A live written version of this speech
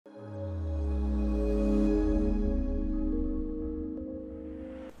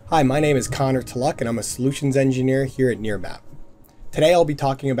Hi, my name is Connor Tulluck and I'm a solutions engineer here at Nearmap. Today I'll be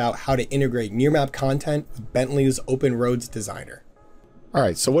talking about how to integrate Nearmap content with Bentley's OpenRoads Designer.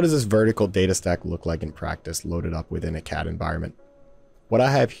 Alright, so what does this vertical data stack look like in practice loaded up within a CAD environment? What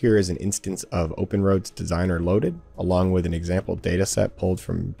I have here is an instance of OpenRoads Designer loaded, along with an example dataset pulled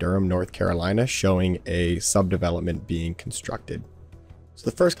from Durham, North Carolina, showing a subdevelopment being constructed. So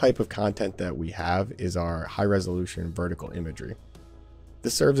the first type of content that we have is our high-resolution vertical imagery.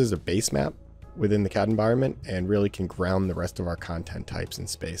 This serves as a base map within the CAD environment and really can ground the rest of our content types in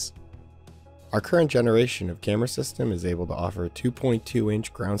space. Our current generation of camera system is able to offer a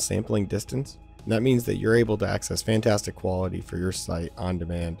 2.2-inch ground sampling distance, and that means that you're able to access fantastic quality for your site on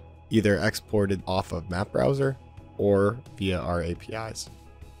demand, either exported off of Map Browser or via our APIs.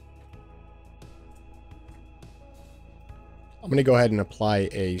 I'm going to go ahead and apply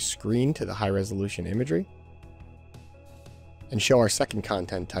a screen to the high-resolution imagery and show our second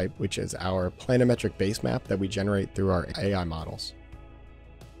content type, which is our planimetric base map that we generate through our AI models.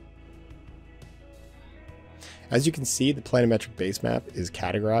 As you can see, the planimetric base map is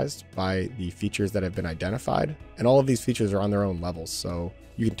categorized by the features that have been identified, and all of these features are on their own levels, so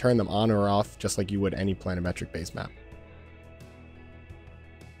you can turn them on or off just like you would any planimetric base map.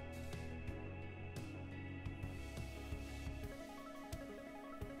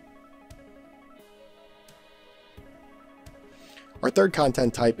 Our third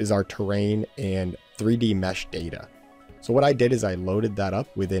content type is our terrain and 3D mesh data. So what I did is I loaded that up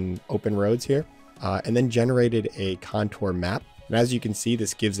within OpenRoads here and then generated a contour map. And as you can see,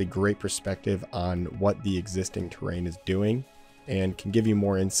 this gives a great perspective on what the existing terrain is doing and can give you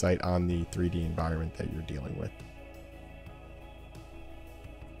more insight on the 3D environment that you're dealing with.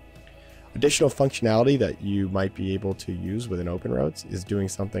 Additional functionality that you might be able to use within OpenRoads is doing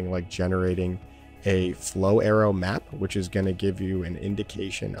something like generating a flow arrow map, which is going to give you an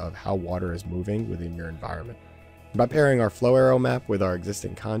indication of how water is moving within your environment. By pairing our flow arrow map with our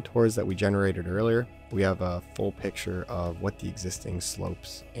existing contours that we generated earlier, we have a full picture of what the existing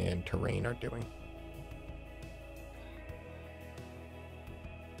slopes and terrain are doing.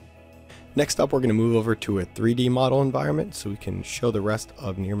 Next up, we're going to move over to a 3D model environment so we can show the rest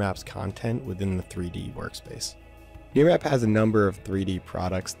of Nearmap's content within the 3D workspace. Nearmap has a number of 3D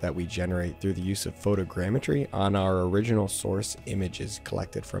products that we generate through the use of photogrammetry on our original source images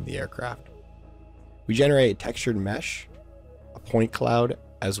collected from the aircraft. We generate a textured mesh, a point cloud,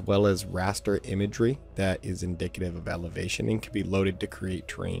 as well as raster imagery that is indicative of elevation and can be loaded to create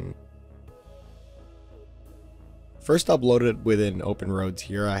terrain. First uploaded within OpenRoads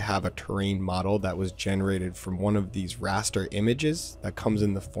here, I have a terrain model that was generated from one of these raster images that comes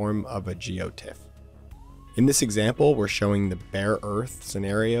in the form of a geotiff. In this example, we're showing the bare earth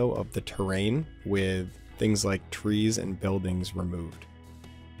scenario of the terrain with things like trees and buildings removed.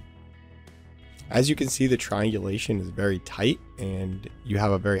 As you can see, the triangulation is very tight and you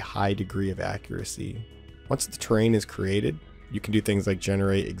have a very high degree of accuracy. Once the terrain is created, you can do things like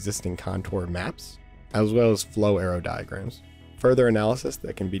generate existing contour maps, as well as flow arrow diagrams. Further analysis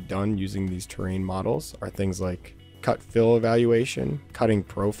that can be done using these terrain models are things like cut fill evaluation, cutting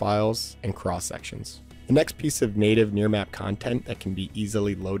profiles, and cross sections. The next piece of native Nearmap content that can be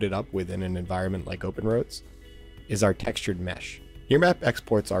easily loaded up within an environment like OpenRoads is our textured mesh. Nearmap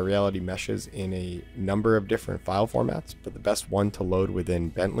exports our reality meshes in a number of different file formats, but the best one to load within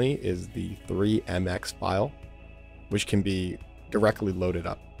Bentley is the 3MX file, which can be directly loaded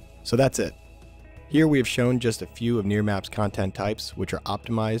up. So that's it. Here we have shown just a few of Nearmap's content types, which are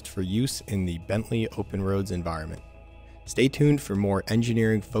optimized for use in the Bentley OpenRoads environment. Stay tuned for more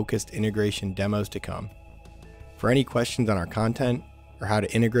engineering-focused integration demos to come. For any questions on our content or how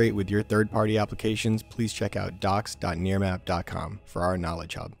to integrate with your third-party applications, please check out docs.nearmap.com for our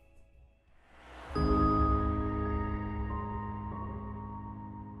knowledge hub.